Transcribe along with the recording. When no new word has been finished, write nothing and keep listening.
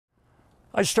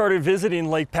I started visiting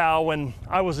Lake Powell when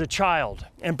I was a child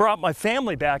and brought my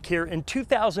family back here in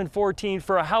 2014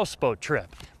 for a houseboat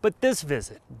trip. But this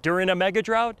visit during a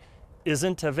megadrought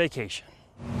isn't a vacation.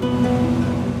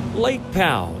 Lake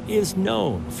Powell is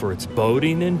known for its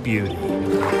boating and beauty.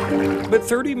 But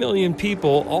 30 million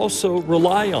people also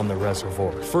rely on the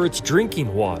reservoir for its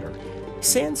drinking water.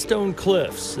 Sandstone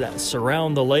cliffs that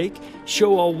surround the lake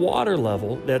show a water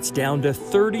level that's down to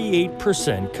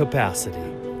 38% capacity.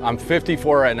 I'm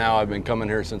 54 right now. I've been coming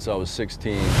here since I was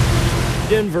 16.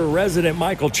 Denver resident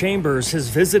Michael Chambers has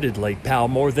visited Lake Powell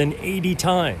more than 80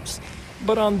 times.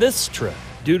 But on this trip,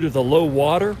 due to the low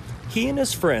water, he and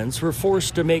his friends were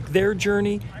forced to make their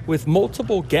journey with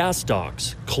multiple gas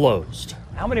docks closed.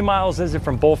 How many miles is it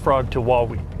from Bullfrog to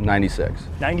Wahweap? 96.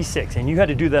 96, and you had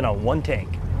to do that on one tank.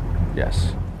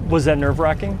 Yes. Was that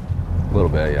nerve-wracking? A little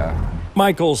bit, yeah.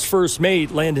 Michael's first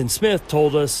mate, Landon Smith,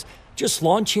 told us just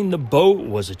launching the boat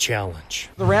was a challenge.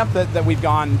 The ramp that we've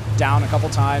gone down a couple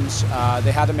times,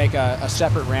 they had to make a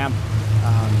separate ramp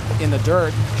in the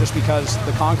dirt just because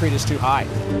the concrete is too high.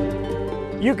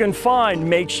 You can find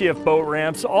makeshift boat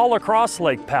ramps all across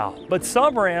Lake Powell, but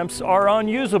some ramps are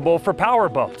unusable for power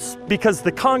boats because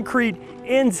the concrete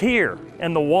ends here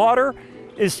and the water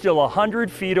is still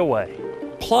 100 feet away.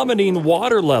 Plummeting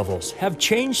water levels have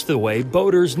changed the way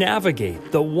boaters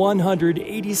navigate the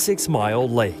 186-mile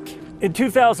lake. In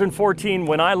 2014,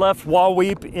 when I left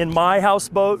Wahweap in my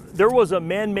houseboat, there was a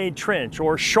man-made trench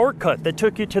or shortcut that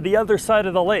took you to the other side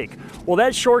of the lake. Well,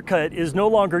 that shortcut is no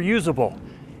longer usable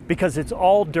because it's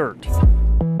all dirt.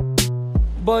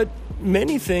 But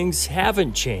many things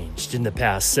haven't changed in the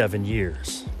past 7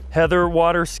 years. Heather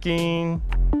water skiing,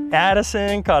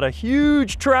 Addison caught a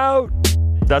huge trout.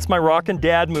 That's my rockin'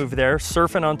 dad move there,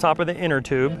 surfing on top of the inner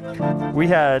tube. We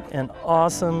had an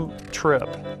awesome trip.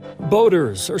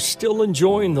 Boaters are still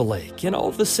enjoying the lake in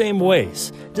all the same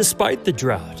ways, despite the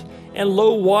drought, and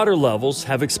low water levels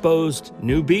have exposed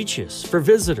new beaches for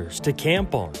visitors to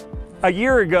camp on. A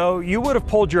year ago, you would have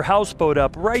pulled your houseboat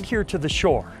up right here to the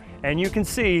shore, and you can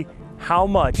see how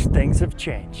much things have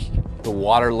changed. The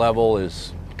water level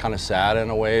is kind of sad in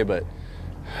a way, but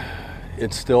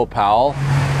it's still Powell.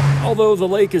 Although the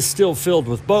lake is still filled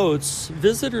with boats,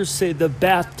 visitors say the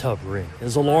bathtub ring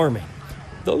is alarming.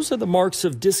 Those are the marks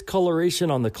of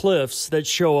discoloration on the cliffs that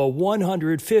show a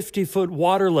 150-foot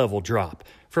water level drop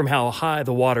from how high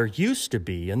the water used to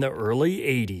be in the early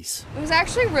 80s. It was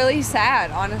actually really sad,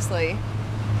 honestly.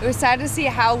 It was sad to see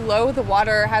how low the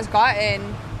water has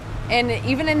gotten, and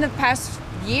even in the past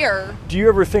year. Do you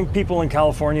ever think people in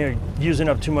California are using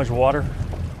up too much water?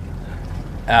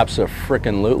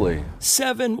 Abso-frickin-lutely.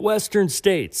 7 western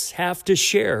states have to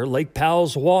share Lake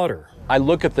Powell's water. I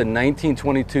look at the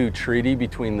 1922 treaty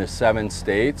between the 7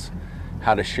 states,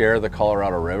 how to share the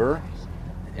Colorado River,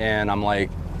 and I'm like...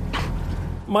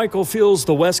 Michael feels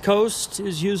the West Coast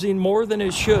is using more than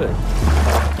it should,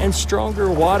 and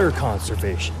stronger water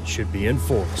conservation should be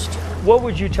enforced. What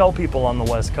would you tell people on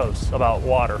the West Coast about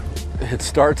water? It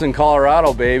starts in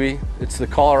Colorado, baby. It's the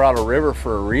Colorado River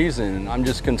for a reason. I'm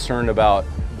just concerned about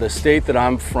the state that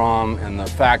I'm from and the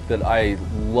fact that I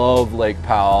love Lake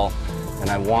Powell and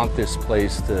I want this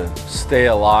place to stay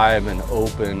alive and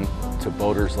open to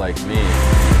boaters like me.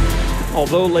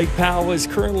 Although Lake Powell is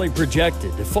currently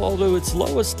projected to fall to its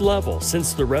lowest level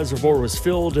since the reservoir was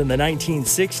filled in the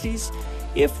 1960s,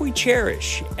 if we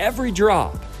cherish every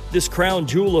drop, this crown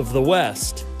jewel of the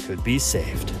West could be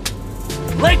saved.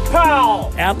 Lake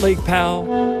Powell! At Lake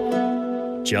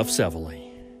Powell, Jeff Zevely.